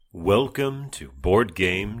Welcome to Board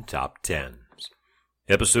Game Top Tens,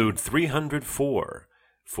 episode 304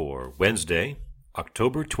 for Wednesday,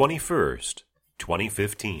 October 21st,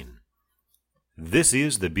 2015. This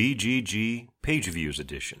is the BGG Page Views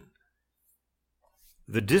edition.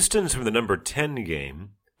 The distance from the number 10 game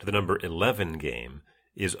to the number 11 game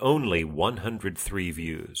is only 103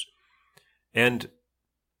 views, and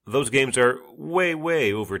those games are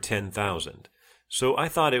way over 10,000. So I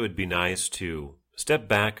thought it would be nice to step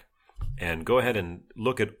back and go ahead and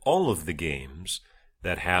look at all of the games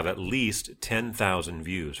that have at least 10,000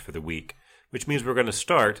 views for the week, which means we're going to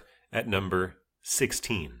start at number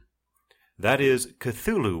 16. That is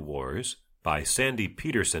Cthulhu Wars by Sandy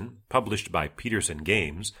Petersen, published by Petersen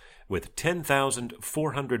Games, with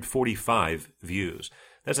 10,445 views.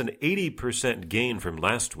 That's an 80% gain from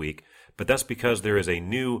last week, but that's because there is a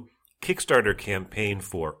new Kickstarter campaign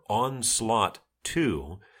for Onslaught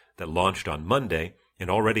 2 that launched on Monday and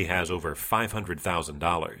already has over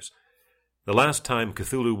 $500,000. The last time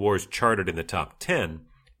Cthulhu Wars charted in the top 10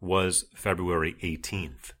 was February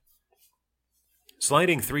 18th.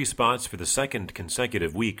 Sliding 3 spots for the second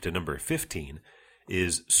consecutive week to number 15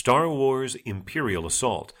 is Star Wars Imperial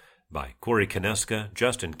Assault by Corey Konieczka,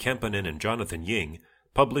 Justin Kemppanen, and Jonathan Ying,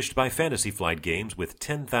 published by Fantasy Flight Games with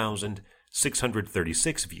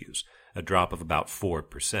 10,636 views, a drop of about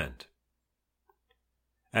 4%.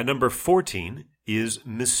 At number 14 is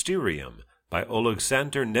Mysterium by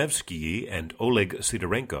Oleksandr Nevsky and Oleg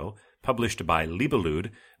Sidorenko, published by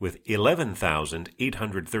Libellude with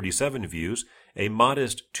 11,837 views, a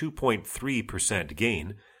modest 2.3%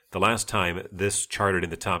 gain. The last time this charted in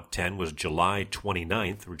the top 10 was July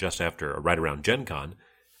 29th, or just after, right around Gen Con,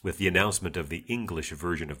 with the announcement of the English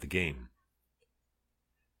version of the game.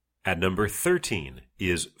 At number 13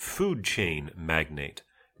 is Food Chain Magnate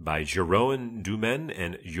by Jeroen Dumen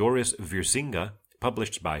and Joris Viersinga,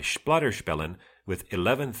 published by Splatterspellen with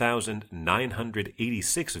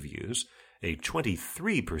 11,986 views, a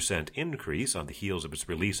 23% increase on the heels of its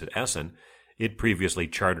release at Essen. It previously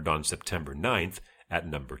charted on September 9th at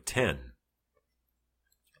number 10.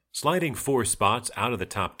 Sliding 4 spots out of the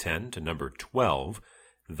top 10 to number 12,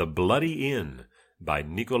 The Bloody Inn by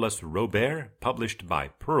Nicolas Robert, published by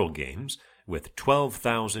Pearl Games, with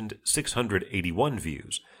 12,681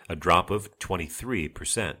 views, a drop of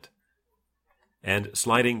 23%. And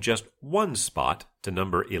sliding just 1 spot to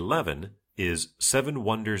number 11 is Seven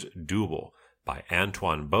Wonders Duel by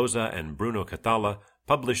Antoine Boza and Bruno Cathala,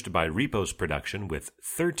 published by Repos Production with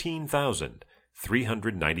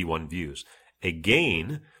 13,391 views, a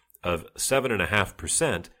gain of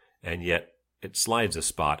 7.5%, and yet it slides a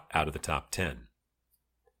spot out of the top 10.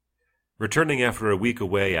 Returning after a week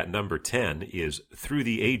away at number 10 is Through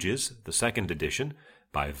the Ages, the second edition,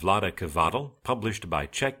 by Vlada Kavadl, published by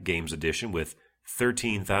Czech Games Edition with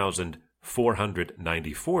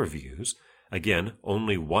 13,494 views. Again,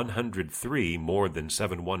 only 103 more than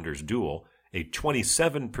Seven Wonders Duel, a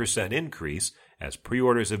 27% increase as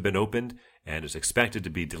pre-orders have been opened and is expected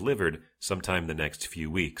to be delivered sometime the next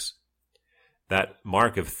few weeks. That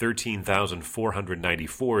mark of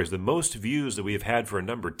 13,494 is the most views that we have had for a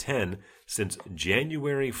number 10 since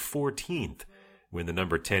January 14th, when the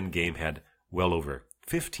number 10 game had well over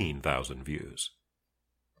 15,000 views.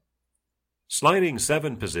 Sliding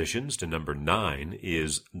 7 positions to number 9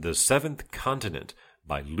 is The Seventh Continent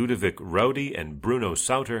by Ludovic Roudy and Bruno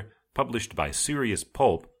Sauter, published by Sirius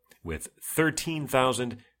Pulp, with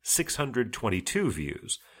 13,622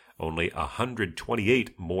 views, only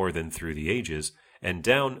 128 more than Through the Ages, and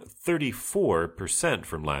down 34%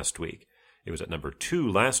 from last week. It was at number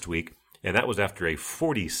 2 last week, and that was after a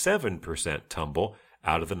 47% tumble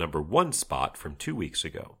out of the number 1 spot from 2 weeks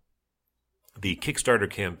ago. The Kickstarter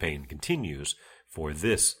campaign continues for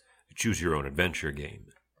this Choose Your Own Adventure game.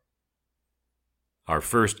 Our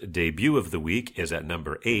first debut of the week is at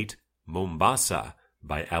number 8, Mombasa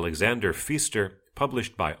by Alexander Pfister,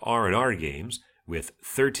 published by R&R Games, with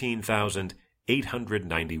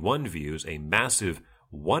 13,891 views, a massive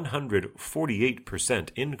 148%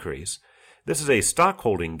 increase. This is a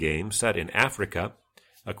stockholding game set in Africa.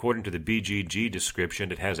 According to the BGG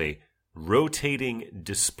description, it has a rotating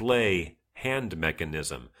display hand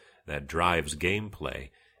mechanism that drives gameplay.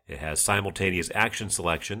 It has simultaneous action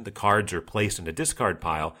selection. The cards are placed in a discard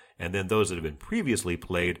pile, and then those that have been previously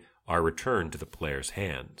played are returned to the player's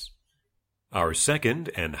hands. Our second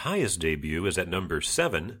and highest debut is at number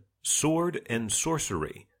 7, Sword and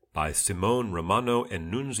Sorcery by Simone Romano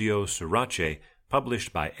and Nunzio Surace,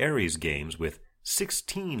 published by Ares Games with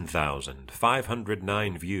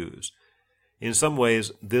 16,509 views. In some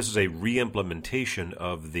ways, this is a re-implementation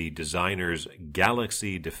of the designer's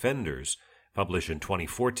Galaxy Defenders, published in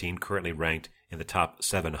 2014, currently ranked in the top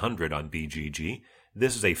 700 on BGG.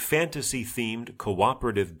 This is a fantasy-themed,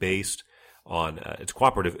 cooperative based on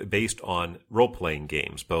role-playing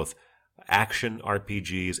games, both action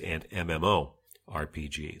RPGs and MMO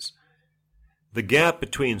RPGs. The gap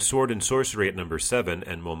between Sword and Sorcery at number 7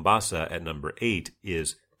 and Mombasa at number 8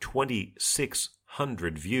 is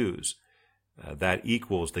 2,600 views. That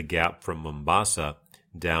equals the gap from Mombasa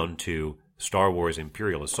down to Star Wars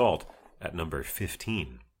Imperial Assault at number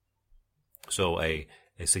 15. So a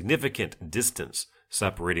significant distance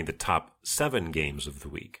separating the top 7 games of the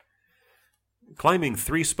week. Climbing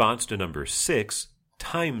 3 spots to number 6,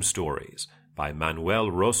 Time Stories by Manuel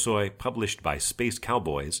Rosoy, published by Space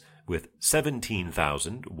Cowboys, with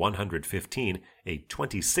 17,115, a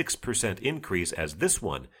 26% increase as this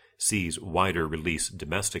one sees wider release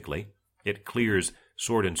domestically. It clears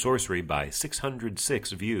Sword and Sorcery by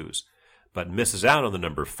 606 views, but misses out on the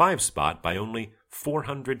number 5 spot by only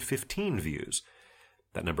 415 views.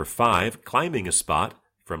 That number 5, climbing a spot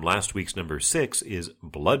from last week's number 6, is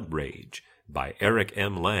Blood Rage by Eric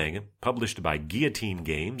M. Lang, published by Guillotine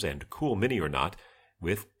Games and Cool Mini or Not,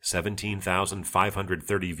 with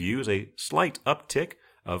 17,530 views, a slight uptick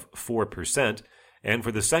of 4%. And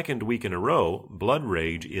for the second week in a row, Blood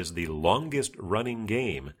Rage is the longest-running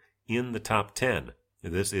game in the top 10.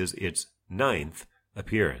 This is its 9th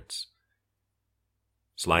appearance.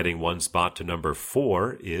 Sliding 1 spot to number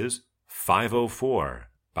 4 is 504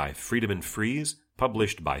 by Freedom and Freeze,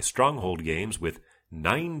 published by Stronghold Games, with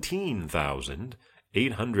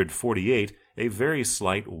 19,848, a very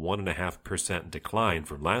slight 1.5% decline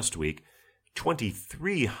from last week.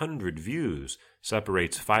 2,300 views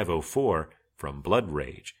separates 504 from Blood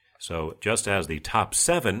Rage. So just as the top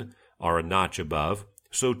 7 are a notch above,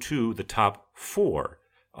 so too the top 4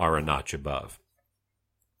 are a notch above.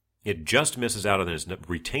 It just misses out on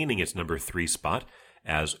retaining its number 3 spot,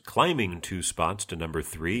 as climbing 2 spots to number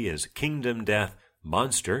 3 is Kingdom Death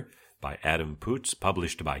Monster by Adam Poots,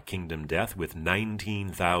 published by Kingdom Death, with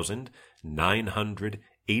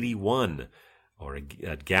 19,981, or a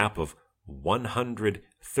gap of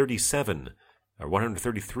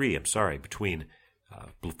 133, between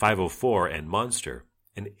 504 and Monster,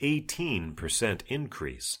 an 18%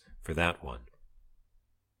 increase for that one.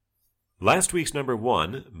 Last week's number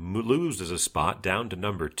 1 loses a spot down to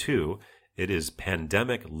number 2. It is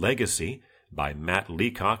Pandemic Legacy by Matt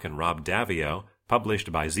Leacock and Rob Davio,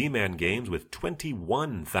 published by Z-Man Games, with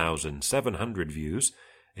 21,700 views,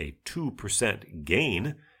 a 2%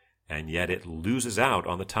 gain, and yet it loses out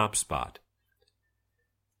on the top spot.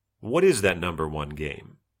 What is that number 1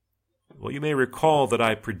 game? Well, you may recall that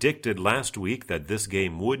I predicted last week that this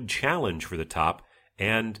game would challenge for the top,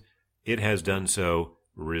 and it has done so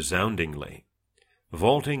resoundingly.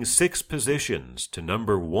 Vaulting 6 positions to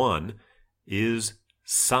number 1 is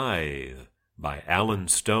Scythe by Alan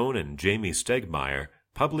Stone and Jamie Stegmaier,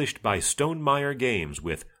 published by Stonemaier Games,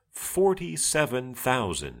 with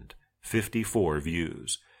 47,054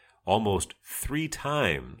 views, almost 3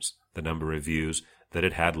 times the number of views that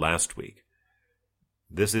it had last week.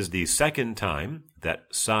 This is the second time that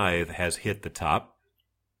Scythe has hit the top,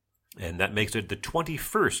 and that makes it the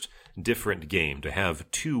 21st different game to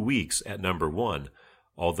have 2 weeks at number 1,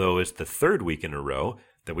 although it's the 3rd week in a row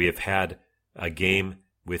that we have had a game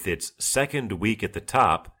with its 2nd week at the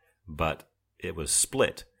top, but it was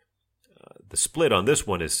split. The split on this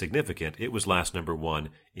one is significant. It was last number 1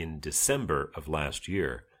 in December of last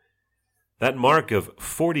year. That mark of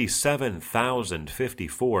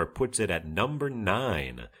 47,054 puts it at number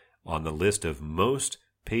 9 on the list of most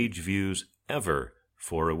page views ever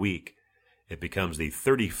for a week. It becomes the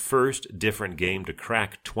 31st different game to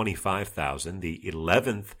crack 25,000, the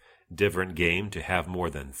 11th different game to have more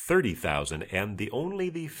than 30,000, and only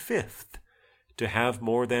the 5th to have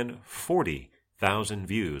more than 40,000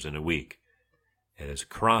 views in a week. It has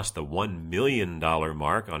crossed the $1 million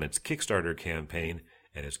mark on its Kickstarter campaign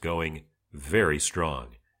and is going very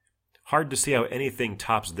strong. Hard to see how anything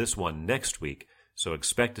tops this one next week, so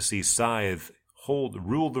expect to see Scythe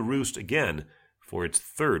rule the roost again for its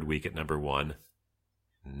 3rd week at number 1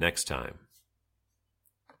 next time.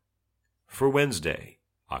 For Wednesday,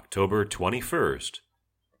 October 21st,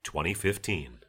 2015.